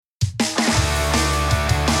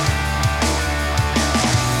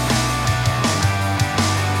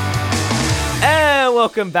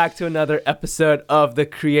welcome back to another episode of the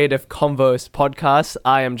Creative Convos podcast.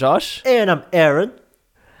 I am Josh. And I'm Aaron.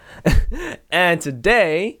 And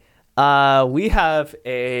today, we have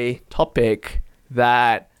a topic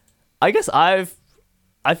that I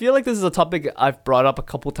feel like this is a topic I've brought up a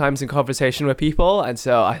couple times in conversation with people. And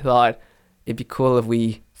so I thought it'd be cool if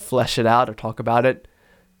we flesh it out or talk about it.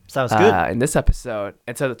 Sounds good. In this episode.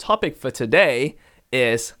 And so the topic for today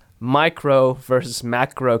is micro versus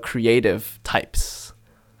macro creative types.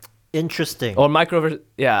 Interesting. Or micro versus,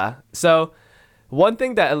 yeah. So one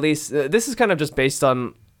thing that at least, this is kind of just based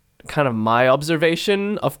on kind of my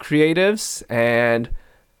observation of creatives, and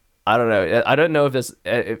I don't know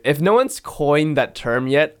if no one's coined that term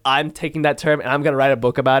yet. I'm taking that term and I'm going to write a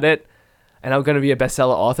book about it, and I'm going to be a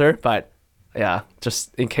bestseller author. But yeah,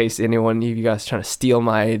 just in case anyone of you guys trying to steal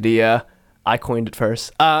my idea, I coined it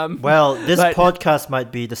first. Well, this podcast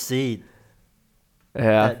might be the seed.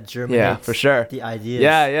 That germinates yeah, for sure. The ideas.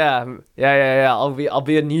 Yeah. I'll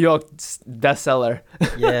be a New York bestseller.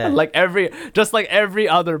 Yeah. like every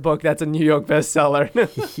other book that's a New York bestseller.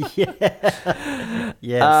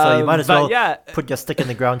 Yeah. So you might as well put your stick in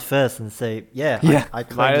the ground first and say, I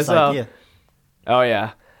claim this idea. Oh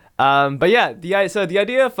yeah. The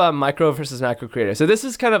idea of micro versus macro creator. So this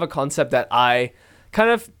is kind of a concept that I kind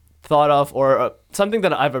of thought of, or something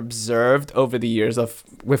that I've observed over the years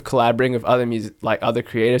with collaborating with other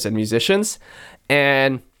creators and musicians.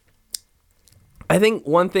 And I think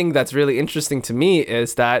one thing that's really interesting to me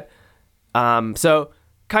is that so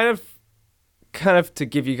kind of to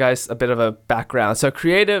give you guys a bit of a background. So what's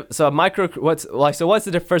the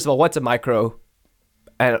difference? First of all, what's a micro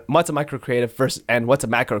and what's a micro creative versus and what's a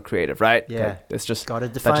macro creative, right? Yeah. Okay, it's just gotta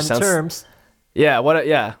define the terms. Yeah, what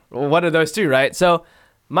are those two, right? So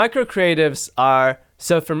micro creatives are,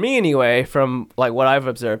 so for me anyway, from like what I've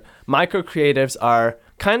observed, micro creatives are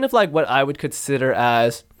kind of like what I would consider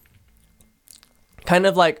as kind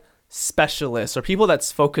of like specialists, or people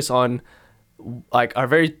that's focused on, like, are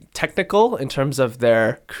very technical in terms of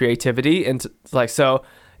their creativity. And like, so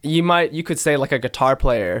you could say like a guitar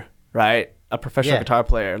player, right? A professional guitar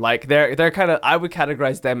player. Like they're kind of, I would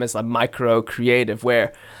categorize them as a micro creative,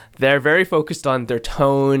 where they're very focused on their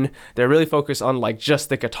tone. They're really focused on like just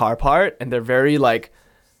the guitar part, and they're very like,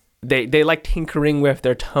 they like tinkering with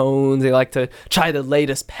their tones. They like to try the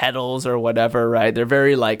latest pedals or whatever, right? They're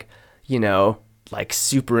very like, like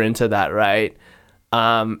super into that, right?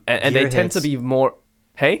 And they tend to be more,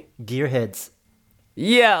 gearheads.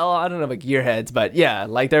 Yeah, well, I don't know about gearheads, but yeah,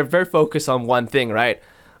 like they're very focused on one thing, right?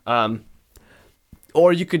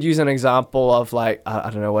 Or you could use an example of like, I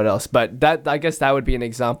don't know what else, but I guess that would be an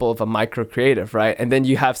example of a micro creative, right? And then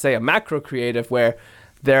you have, say, a macro creative where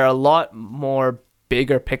they're a lot more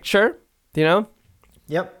bigger picture, Yep.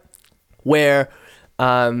 Where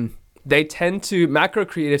macro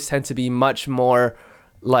creatives tend to be much more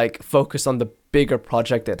like focused on the bigger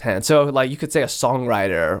project at hand. So like you could say a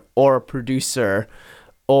songwriter or a producer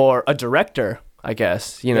or a director, I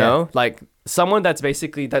guess, like someone that's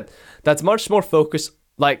basically that's much more focused.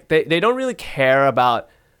 Like they don't really care about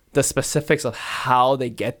the specifics of how they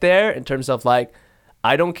get there, in terms of like,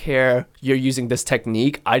 I don't care you're using this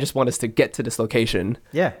technique, I just want us to get to this location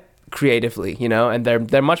creatively, and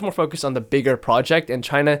they're much more focused on the bigger project and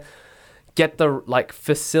trying to get the like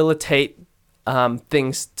facilitate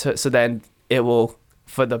things so then it will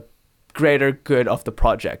for the greater good of the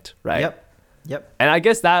project, right? Yep. And I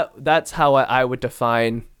guess that's how I would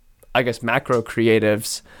define, I guess, macro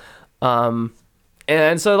creatives.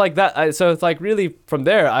 And so like that, so it's like really from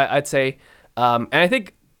there, I'd say, and I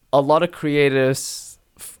think a lot of creatives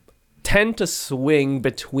tend to swing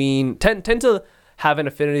between, tend to have an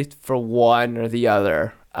affinity for one or the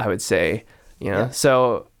other, I would say,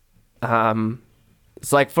 So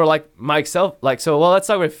it's like for like myself, like, so, well, let's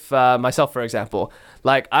start with myself, for example.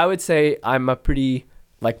 Like I would say I'm a pretty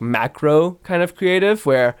like macro kind of creative,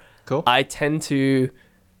 where I tend to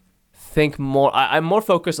think more, I'm more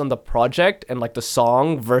focused on the project and like the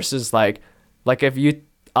song versus like if you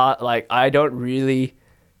like, I don't really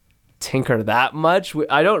tinker that much.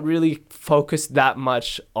 I don't really focus that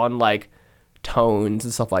much on like tones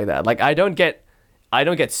and stuff like that. Like I don't get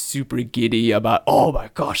super giddy about, oh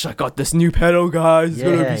my gosh, I got this new pedal, guys, it's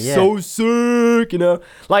gonna be so sick,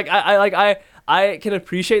 like I can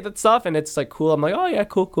appreciate that stuff, and it's like cool. I'm like, oh yeah,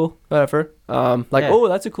 cool, whatever. Oh,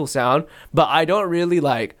 that's a cool sound, but I don't really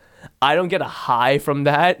like, I don't get a high from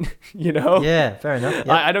that, Yeah, fair enough. Yep.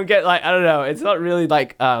 I don't get like, I don't know. It's not really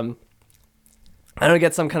like, I don't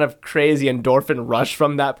get some kind of crazy endorphin rush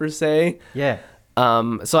from that per se. Yeah.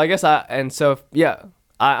 So I guess I'm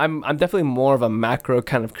definitely more of a macro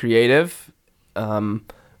kind of creative,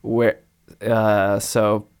 where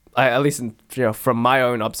So at least from my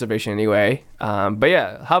own observation anyway. But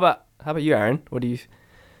yeah, how about you, Aaron? What do you?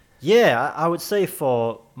 Yeah, I would say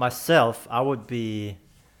for myself, I would be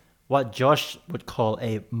what Josh would call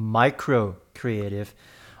a micro creative,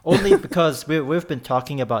 only because we've been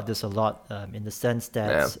talking about this a lot, in the sense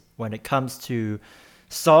that when it comes to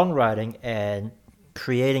songwriting and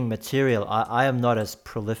creating material, I am not as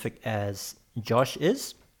prolific as Josh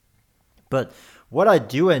is. But what I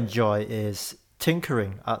do enjoy is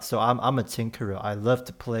tinkering. So I'm a tinkerer. I love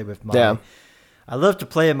to play with my I love to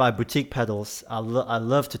play in my boutique pedals. I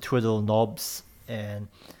love to twiddle knobs, and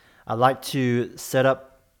I like to set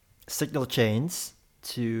up signal chains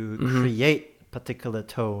to create particular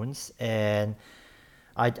tones, and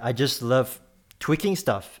I just love tweaking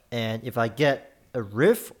stuff. And if I get a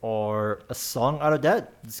riff or a song out of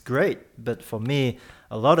that, it's great. But for me,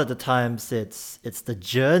 a lot of the times it's the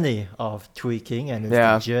journey of tweaking, and it's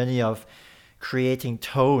the journey of creating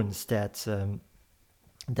tones that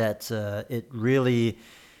it really,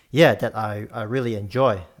 that I really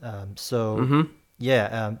enjoy. And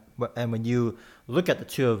when you look at the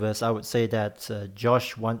two of us, I would say that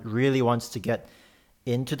Josh really wants to get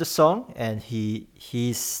into the song, and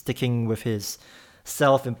he's sticking with his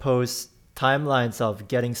self-imposed timelines of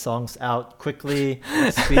getting songs out quickly,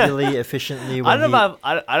 speedily, efficiently. I don't know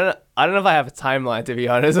if I have a timeline, to be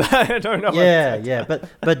honest. I don't know.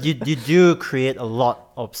 But you do create a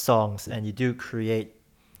lot of songs, and you do create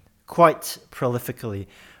quite prolifically.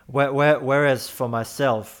 Whereas for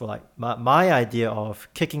myself, like my idea of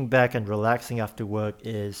kicking back and relaxing after work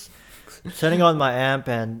is turning on my amp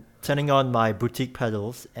and turning on my boutique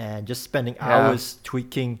pedals and just spending hours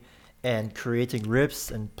tweaking and creating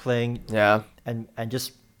riffs and playing and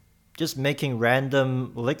just making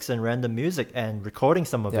random licks and random music and recording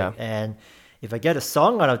some of it. And if I get a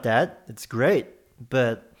song out of that, it's great.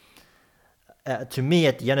 But to me,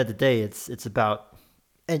 at the end of the day, it's about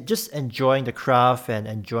and just enjoying the craft and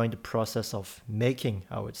enjoying the process of making,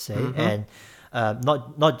 I would say. And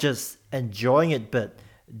not just enjoying it, but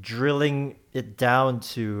drilling it down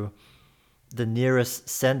to the nearest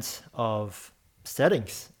sense of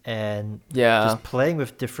settings, and just playing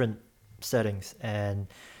with different settings, and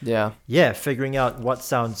figuring out what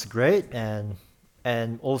sounds great,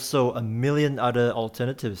 and also a million other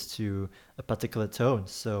alternatives to a particular tone.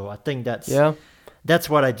 So I think that's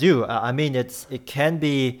what I do. I mean, it can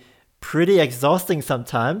be pretty exhausting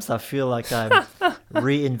sometimes. I feel like I'm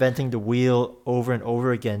reinventing the wheel over and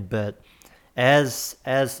over again. But as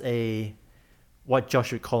a what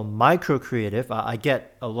Josh would call micro creative, I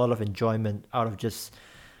get a lot of enjoyment out of just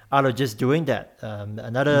doing that.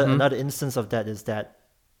 Another instance of that is that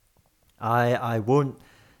I won't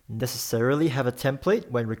necessarily have a template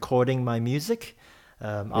when recording my music.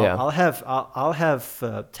 I'll have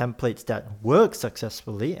templates that work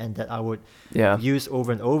successfully and that I would use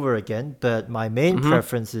over and over again. But my main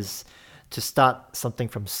preference is to start something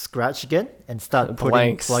from scratch again and start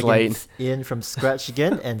putting plugins in from scratch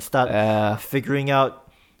again and start figuring out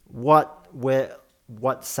what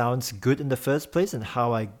sounds good in the first place, and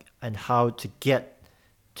how to get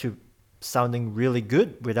to sounding really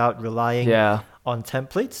good without relying on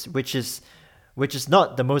templates, which is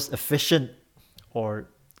not the most efficient or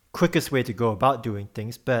quickest way to go about doing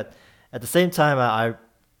things, but at the same time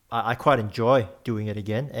I quite enjoy doing it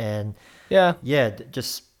again, and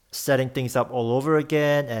just setting things up all over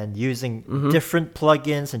again and using different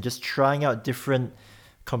plugins and just trying out different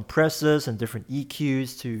compressors and different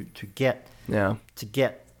EQs to get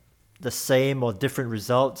the same or different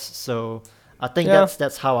results. So I think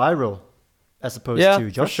that's how I roll, as opposed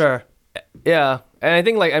to Josh. For sure. Yeah. And I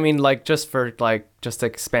think just to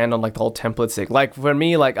expand on like the whole template thing, like for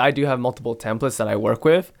me, like I do have multiple templates that I work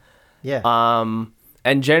with.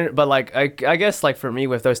 But like I guess like for me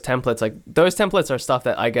with those templates are stuff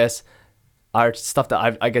that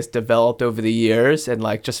I've developed over the years and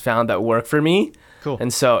like just found that work for me. Cool.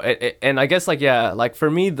 And so and I guess like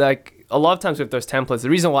for me, like a lot of times with those templates, the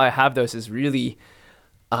reason why I have those is really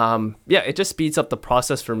it just speeds up the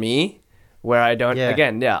process for me, where I don't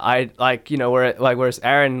I like whereas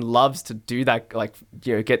Aaron loves to do that, like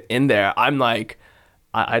get in there, I'm like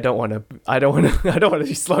I don't want to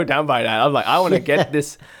be slowed down by that. I'm like, I want to get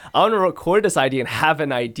this, I want to record this idea and have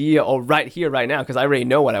an idea right here, right now, because I already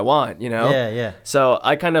know what I want, So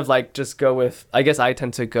I kind of like just go with, I guess I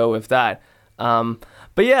tend to go with that.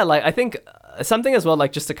 But yeah, like I think something as well,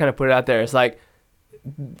 like just to kind of put it out there, is like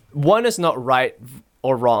one is not right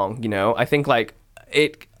or wrong, I think like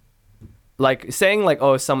it, like saying like,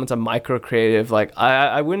 oh, someone's a micro creative, like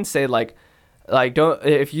I wouldn't say like like don't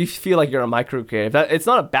if you feel like you're a micro creative, that it's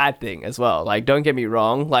not a bad thing as well. Like don't get me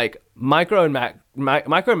wrong, like micro and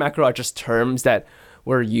micro and macro are just terms that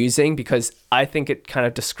we're using because I think it kind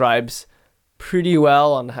of describes pretty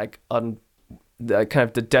well on the kind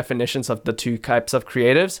of the definitions of the two types of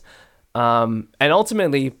creatives. And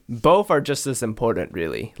ultimately both are just as important,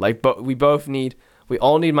 really. Like we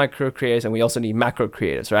all need micro creatives and we also need macro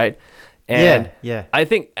creatives, right? And yeah. I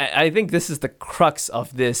think this is the crux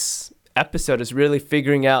of this episode, is really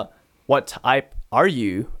figuring out what type are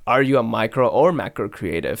you? Are you a micro or macro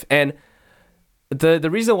creative? And the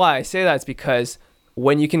reason why I say that is because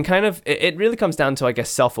when you can kind of, it really comes down to, I guess,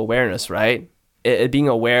 self-awareness, right? It being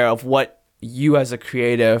aware of what you as a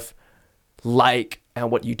creative like and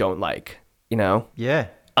what you don't like, you know? Yeah.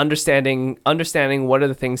 Understanding what are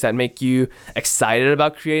the things that make you excited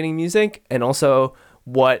about creating music, and also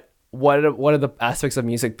what are the aspects of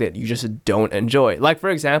music that you just don't enjoy. Like, for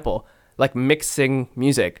example, like mixing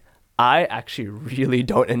music. I actually really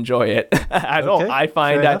don't enjoy it at all. I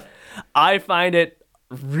find it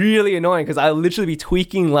really annoying because I'll literally be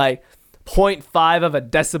tweaking like 0.5 of a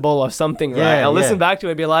decibel of something, right? I'll listen back to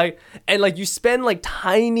it and be like, and like you spend like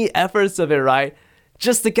tiny efforts of it, right?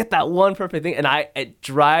 Just to get that one perfect thing. And it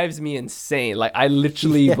drives me insane. Like I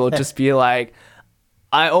literally will just be like,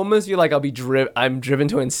 I almost feel like I'm driven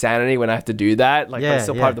to insanity when I have to do that. Like, but it's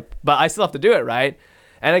still part of but I still have to do it, right?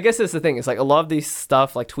 And I guess that's the thing. It's like a lot of these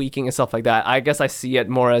stuff, like tweaking and stuff like that. I guess I see it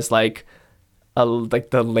more as like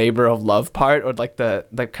the labor of love part, or like the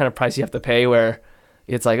kind of price you have to pay, where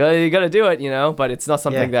it's like, oh, you got to do it, you know. But it's not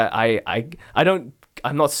something that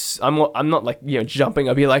I'm not like, you know, jumping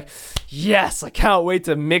up, be like, yes, I can't wait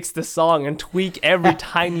to mix the song and tweak every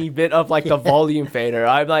tiny bit of like the volume fader.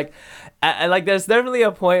 I'm like, like there's definitely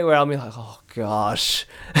a point where I'll be like, oh gosh.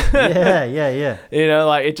 yeah. You know,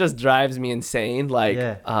 like it just drives me insane. Like,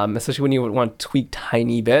 especially when you want to tweak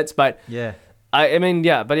tiny bits. But I mean,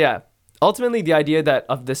 ultimately the idea that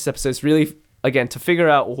of this episode is really, again, to figure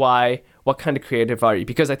out what kind of creative are you?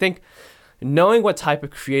 Because I think knowing what type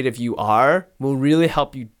of creative you are will really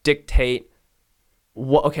help you dictate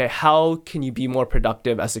how can you be more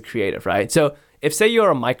productive as a creative, right? So if, say,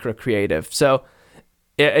 you're a micro creative, so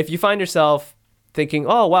if you find yourself thinking,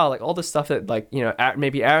 oh wow, like all the stuff that, like, you know,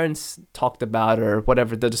 maybe Aaron's talked about, or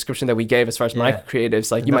whatever the description that we gave as far as micro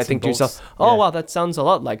creatives, like you might think to yourself, oh wow, that sounds a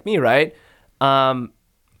lot like me, right?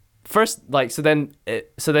 First, like, so then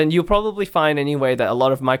you'll probably find anyway that a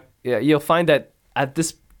lot of you'll find that at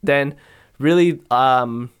this, then really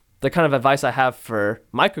the kind of advice I have for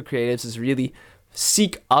micro creatives is really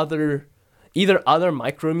seek either other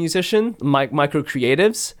micro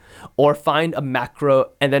creatives, or find a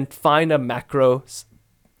macro, and then find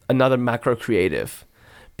another macro creative,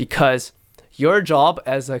 because your job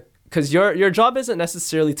your job isn't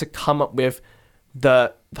necessarily to come up with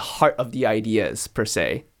the heart of the ideas per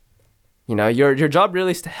se. You know, your job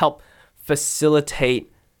really is to help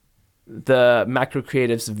facilitate the macro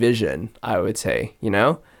creative's vision, I would say, you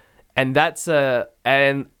know? And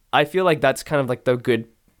and I feel like that's kind of like the good,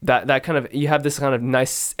 that kind of, you have this kind of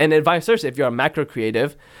nice, and vice versa. If you're a macro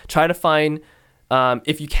creative, try to find,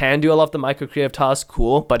 if you can do a lot of the micro creative tasks,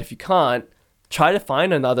 cool. But if you can't, try to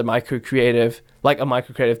find another micro creative, like a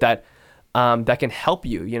micro creative that can help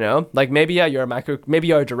you, you know? Like maybe you're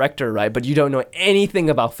a director, right? But you don't know anything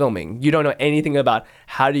about filming. You don't know anything about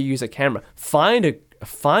how to use a camera.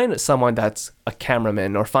 Find someone that's a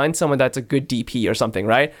cameraman, or find someone that's a good DP or something,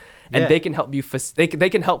 right? And they can help you. They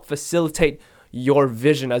can help facilitate your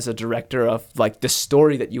vision as a director of like the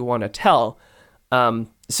story that you want to tell.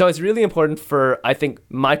 So it's really important for, I think,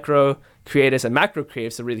 micro creatives and macro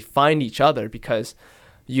creatives to really find each other, because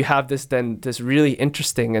you have this really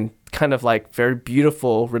interesting and kind of like very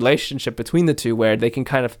beautiful relationship between the two, where they can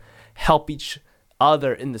kind of help each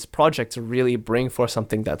other in this project to really bring forth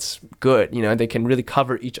something that's good, you know. They can really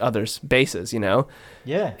cover each other's bases, you know.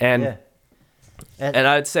 And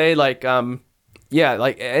I'd say like and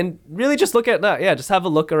really just look at that, just have a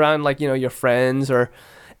look around, like, you know, your friends or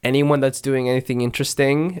anyone that's doing anything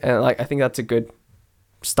interesting, and like I think that's a good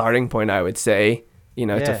starting point, I would say, you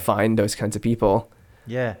know, to find those kinds of people.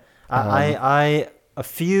 A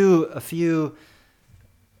few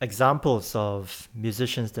examples of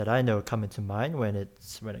musicians that I know come into mind when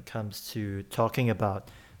it comes to talking about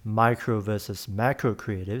micro versus macro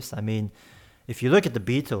creatives. I mean, if you look at the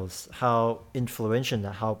Beatles, how influential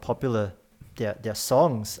and how popular their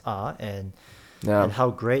songs are, and how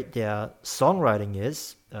great their songwriting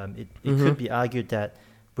is, it could be argued that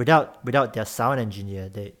without their sound engineer,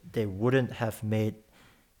 they wouldn't have made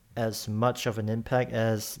as much of an impact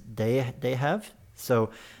as they have. So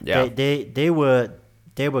they were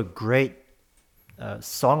great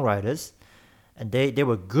songwriters, and they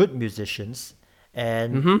were good musicians.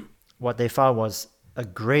 And what they found was a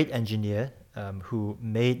great engineer who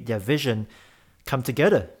made their vision come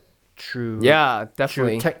together through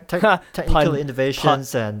definitely technical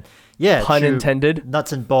innovations and pun through intended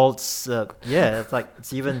nuts and bolts. It's like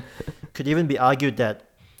could even be argued that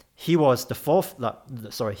he was the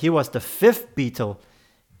he was the fifth Beatle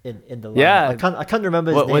in the line. Yeah. I can't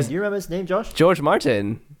remember his name. Do you remember his name, Josh? George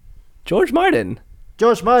Martin. George Martin,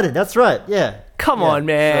 that's right. Yeah. Come on,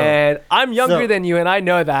 man. I'm younger than you, and I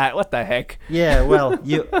know that. What the heck? Yeah, well,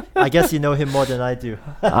 I guess you know him more than I do.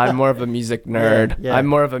 I'm more of a music nerd. Yeah. I'm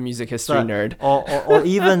more of a music history nerd. Or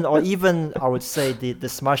even I would say the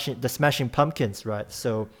Smashing Pumpkins, right?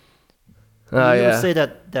 So you would say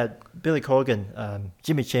that Billy Corgan,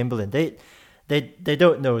 Jimmy Chamberlin, they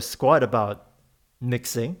don't know squat about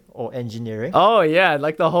mixing or engineering. Oh yeah,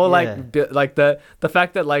 like the whole like the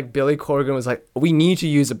fact that like Billy Corgan was like, we need to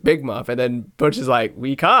use a Big Muff, and then Butch is like,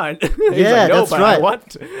 we can't. He's yeah, like, no, that's but right. I want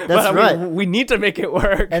to. That's but right. We need to make it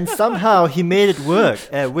work. And somehow he made it work,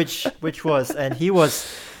 which was, and he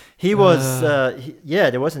was. There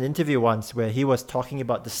was an interview once where he was talking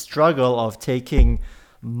about the struggle of taking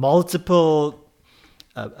multiple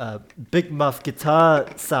Big Muff guitar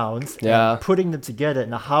sounds and putting them together,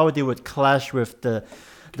 and how they would clash with the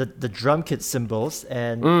drum kit cymbals.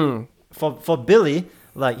 And for Billy,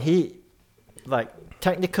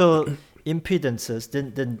 technical impedances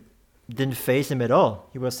didn't phase him at all.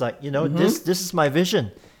 He was like, this is my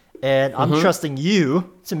vision, and I'm trusting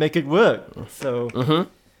you to make it work. So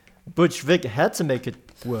Butch Vig had to make it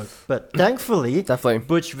work, but thankfully,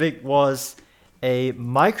 Butch Vig was a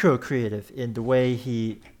micro creative in the way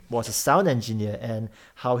he was a sound engineer and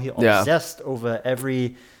how he obsessed over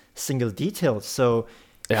every single detail. So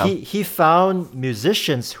he found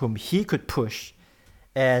musicians whom he could push,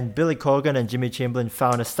 and Billy Corgan and Jimmy Chamberlin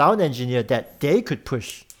found a sound engineer that they could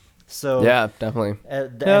push. So definitely.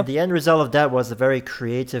 And the end result of that was a very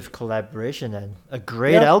creative collaboration and a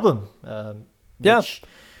great album,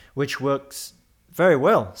 which works very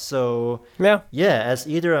well. So as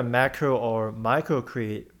either a macro or micro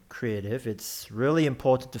creative, it's really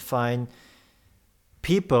important to find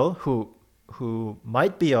people who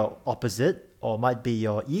might be your opposite or might be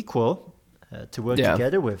your equal to work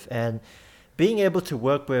together with. And being able to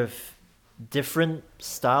work with different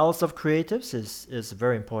styles of creatives is a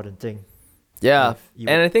very important thing. And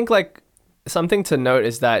I think like something to note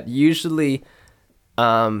is that usually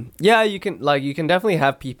you can definitely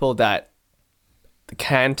have people that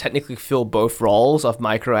can technically fill both roles of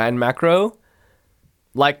micro and macro.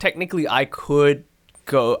 Like technically I could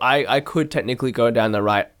technically go down the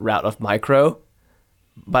right route of micro,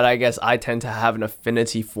 but I guess I tend to have an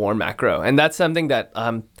affinity for macro, and that's something that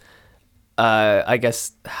I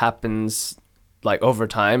guess happens like over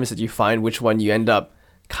time, is that you find which one you end up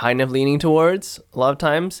kind of leaning towards a lot of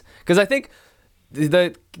times. Because I think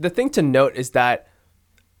the thing to note is that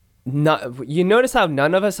you notice how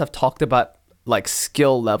none of us have talked about like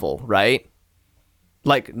skill level, right?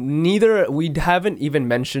 Like we haven't even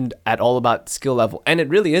mentioned at all about skill level, and it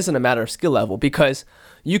really isn't a matter of skill level, because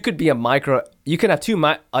you could be you can have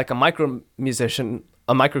a micro musician,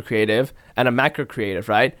 a micro creative, and a macro creative,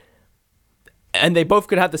 right? And they both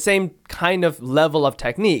could have the same kind of level of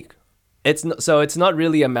technique. It's not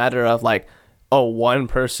really a matter of like, oh, one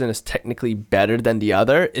person is technically better than the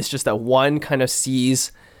other. It's just that one kind of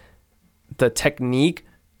sees the technique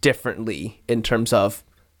differently in terms of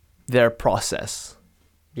their process.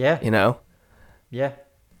 Yeah. Yeah.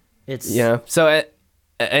 It's so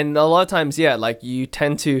and a lot of times like you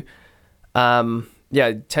tend to a lot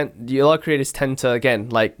of creatives tend to, again,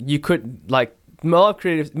 like you could like most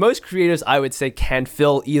creatives I would say can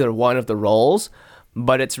fill either one of the roles,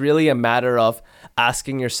 but it's really a matter of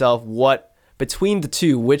asking yourself what between the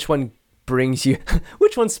two, which one brings you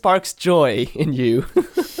which one sparks joy in you.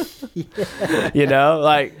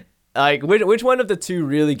 Like which one of the two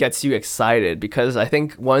really gets you excited? Because I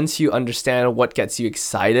think once you understand what gets you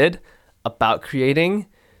excited about creating,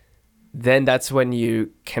 then that's when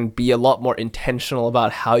you can be a lot more intentional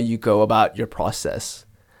about how you go about your process.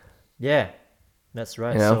 Yeah, that's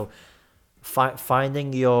right. So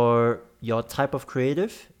finding your type of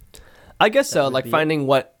creative, I guess so. Like finding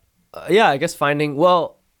what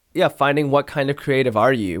finding what kind of creative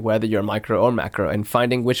are you, whether you're micro or macro, and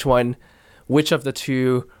finding which of the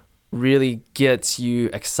two really gets you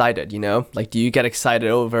excited, Like, do you get excited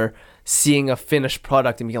over seeing a finished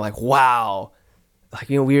product and being like, wow, like,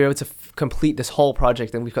 we were able to complete this whole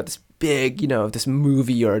project and we've got this big, this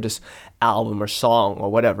movie or this album or song or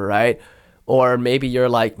whatever, right? or maybe you're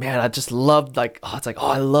like, man, I just love like, oh, it's like, oh,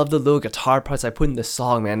 I love the little guitar parts I put in this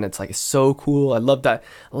song, man. It's like, it's so cool. I love that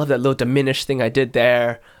little diminished thing I did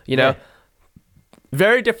there, you know. Yeah.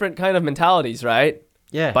 Very different kind of mentalities, right?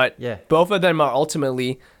 Yeah. But yeah. both of them are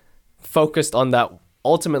ultimately focused on that,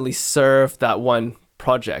 ultimately serve that one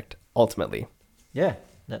project ultimately. Yeah,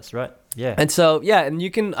 that's right. Yeah. And so, yeah,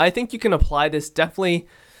 and I think you can apply this definitely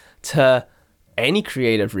to any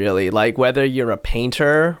creative, really, like whether you're a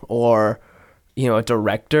painter or, you know, a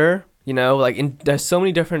director, you know, like there's so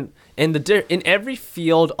many different, in every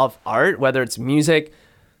field of art, whether it's music,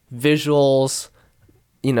 visuals,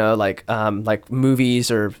 you know, like movies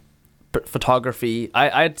or photography,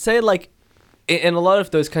 I'd say like in a lot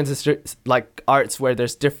of those kinds of like arts where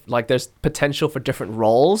there's there's potential for different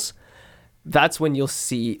roles, that's when you'll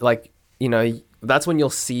see like, you know, that's when you'll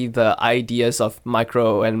see the ideas of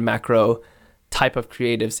micro and macro type of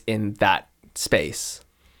creatives in that space.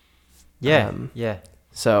 Yeah. Yeah.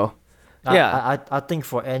 So, yeah. I think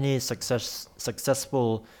for any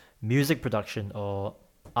successful music production or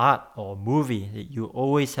art or movie, you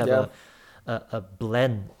always have a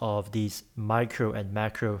blend of these micro and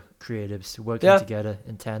macro creatives working together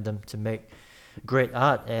in tandem to make great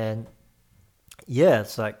art. And yeah,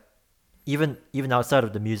 it's like even outside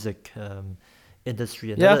of the music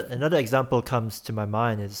industry, another example comes to my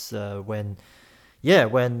mind is when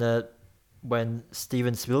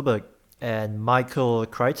Steven Spielberg and Michael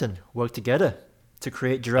Crichton worked together to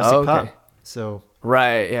create Jurassic Park. So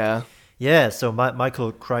right, yeah. Yeah, so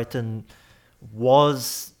Michael Crichton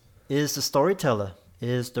is the storyteller,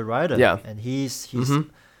 is the writer, and he's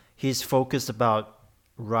focused about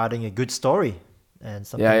writing a good story and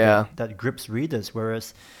something that grips readers.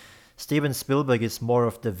 Whereas Steven Spielberg is more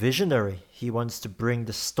of the visionary. He wants to bring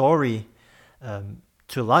the story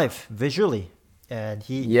to life visually, and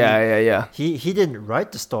he didn't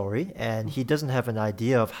write the story, and he doesn't have an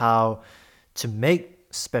idea of how to make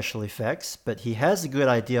special effects, but he has a good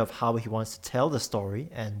idea of how he wants to tell the story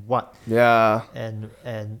and what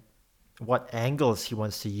and what angles he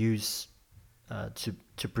wants to use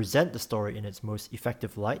to present the story in its most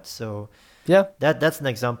effective light. So that's an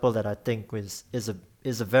example that I think is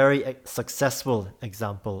a very successful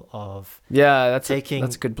example of taking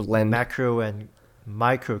that's a good blend, macro and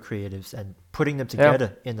micro creatives and putting them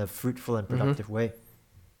together in a fruitful and productive way.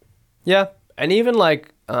 Yeah. And even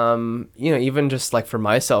like, you know, even just like for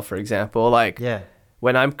myself, for example, like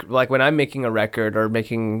when I'm making a record or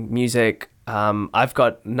making music, I've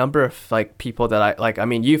got a number of like people that I like. I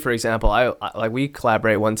mean, you, for example, I like we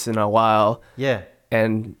collaborate once in a while. Yeah.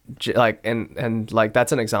 And like, and like,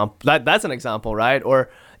 that's an example, that's an example, right? Or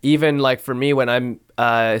even like for me, when I'm,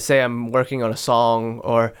 say I'm working on a song,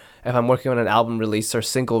 or if I'm working on an album release or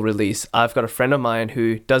single release, I've got a friend of mine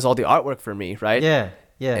who does all the artwork for me, right? Yeah.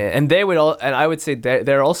 Yeah. And I would say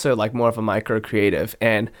they're also like more of a micro creative,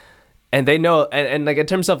 and they know, and like in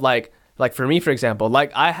terms of like for me, for example,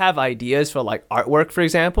 like I have ideas for like artwork, for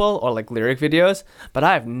example, or like lyric videos, but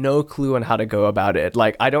I have no clue on how to go about it.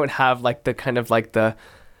 Like I don't have like the kind of like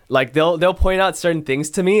they'll point out certain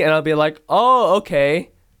things to me and I'll be like, oh,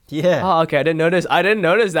 okay. Yeah. Oh, okay. I didn't notice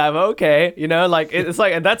that. But okay. You know, like it's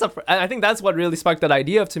like, and I think that's what really sparked that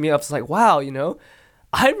idea to me. I was like, wow, you know,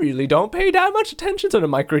 I really don't pay that much attention to the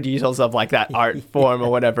micro details of like that art form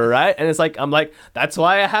or whatever, right? And it's like, I'm like, that's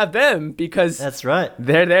why I have them, because that's right.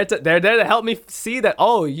 They're there to help me see that.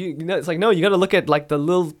 Oh, you know, it's like, no, you got to look at like the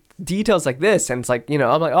little details like this, and it's like, you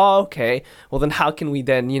know, I'm like, oh, okay. Well, then how can we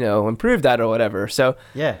then, you know, improve that or whatever? So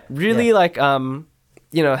really like, you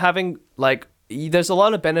know, having like, there's a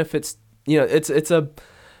lot of benefits. You know,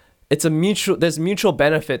 it's a mutual, there's mutual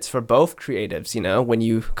benefits for both creatives, you know, when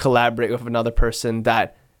you collaborate with another person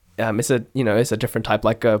that is a different type,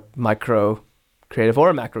 like a micro creative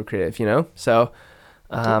or a macro creative, you know? So,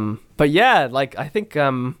 but yeah, like, I think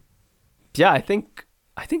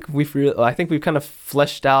we've kind of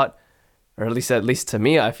fleshed out, or at least to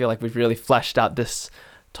me, I feel like we've really fleshed out this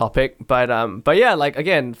topic. But yeah, like,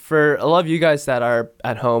 again, for a lot of you guys that are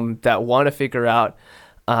at home that want to figure out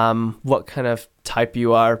what kind of type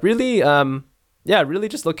you are, really really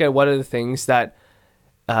just look at what are the things that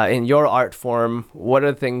in your art form, what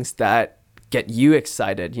are the things that get you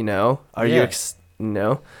excited, you know? You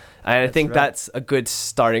know? And I think that's a good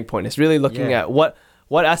starting point. It's really looking at what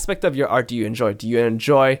aspect of your art do you enjoy? Do you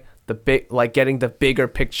enjoy the big, like getting the bigger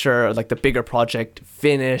picture, or like the bigger project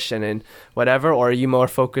finish and then whatever, or are you more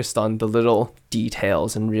focused on the little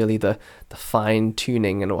details and really the fine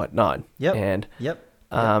tuning and whatnot? I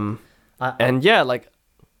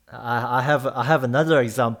have another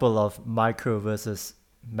example of micro versus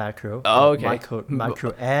macro. Oh, okay.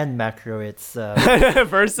 Micro and macro. It's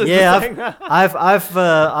Versus yeah. the thing.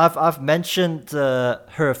 I've mentioned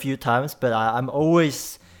her a few times, but I'm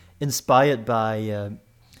always inspired by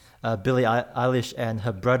Billie Eilish and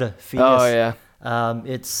her brother Phineas. Oh yeah.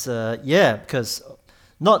 It's because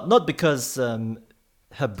not because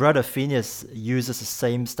her brother Phineas uses the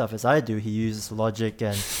same stuff as I do. He uses Logic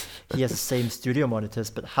and he has the same studio monitors,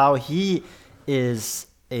 but how he is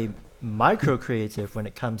a micro creative when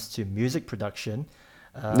it comes to music production.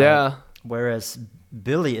 Yeah. Whereas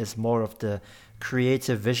Billy is more of the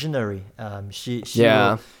creative visionary.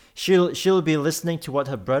 She'll be listening to what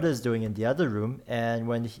her brother is doing in the other room, and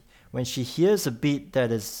when she hears a beat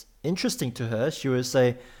that is interesting to her, she will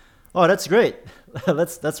say, "Oh, that's great.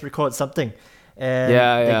 let's record something."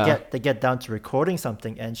 And they get down to recording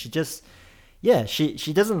something, and she doesn't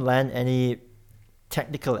lend any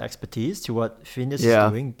technical expertise to what Phineas is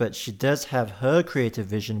doing, but she does have her creative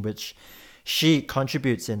vision, which she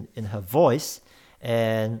contributes in her voice,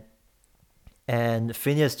 and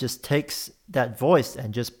Phineas just takes that voice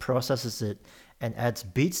and just processes it and adds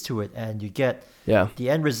beats to it, and you get the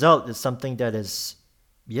end result is something that is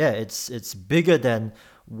it's bigger than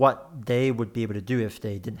what they would be able to do if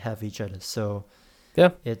they didn't have each other. So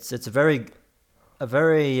it's a very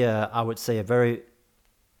I would say a very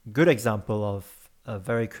good example of a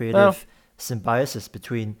very creative symbiosis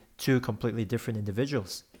between two completely different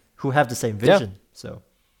individuals who have the same vision. So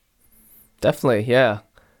definitely, yeah,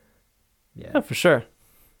 for sure.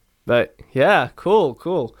 But yeah,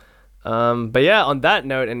 cool. But yeah, on that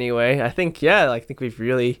note, anyway, I think we'll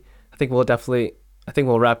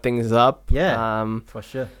wrap things up. Yeah, for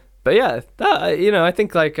sure. But yeah, I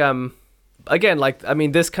think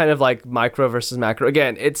again, this kind of like micro versus macro.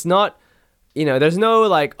 Again, it's not, there's no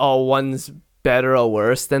like, oh, one's better or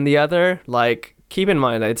worse than the other. Like, keep in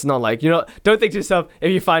mind that it's not like, don't think to yourself,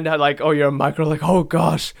 if you find out like, oh, you're a micro, like, oh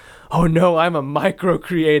gosh, oh no, I'm a micro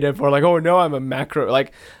creative, or like, oh no, I'm a macro.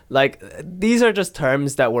 Like these are just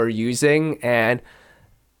terms that we're using. And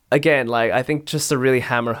again, like, I think just to really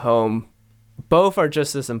hammer home, both are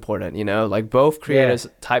just as important, like both creators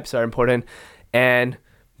types are important, and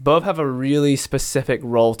both have a really specific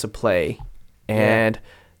role to play. And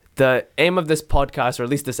the aim of this podcast, or at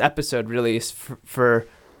least this episode, really is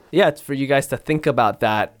it's for you guys to think about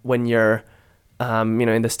that when you're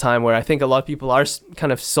in this time where I think a lot of people are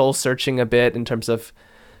kind of soul searching a bit in terms of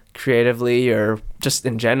creatively or just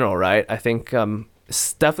in general, right? I think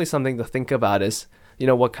it's definitely something to think about is,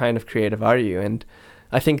 what kind of creative are you? And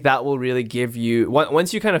I think that will really give you,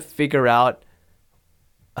 once you kind of figure out,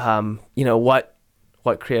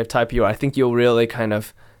 what creative type you are, I think you'll really kind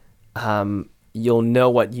of, you'll know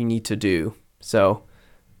what you need to do. So,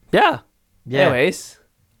 anyways.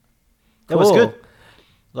 That was good.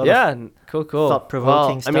 Cool.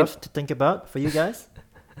 Thought-provoking stuff to think about for you guys.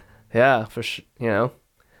 Yeah, for sure,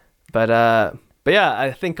 But yeah,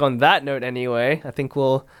 I think on that note anyway, I think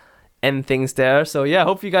we'll end things there. So yeah,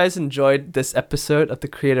 hope you guys enjoyed this episode of the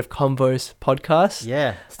Creative Convos podcast.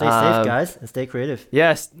 Yeah, stay safe, guys, and stay creative.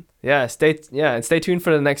 Yes, and stay tuned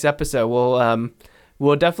for the next episode.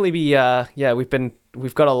 We'll definitely be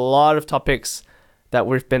we've got a lot of topics that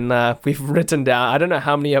we've written down. I don't know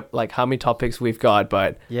how many topics we've got,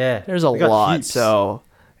 but there's a lot. Heaps. So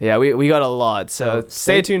we got a lot. So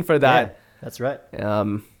stay tuned for that. Yeah, that's right.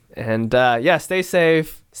 Stay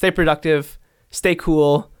safe, stay productive, stay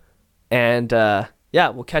cool. And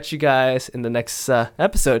we'll catch you guys in the next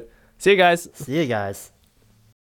episode. See you guys.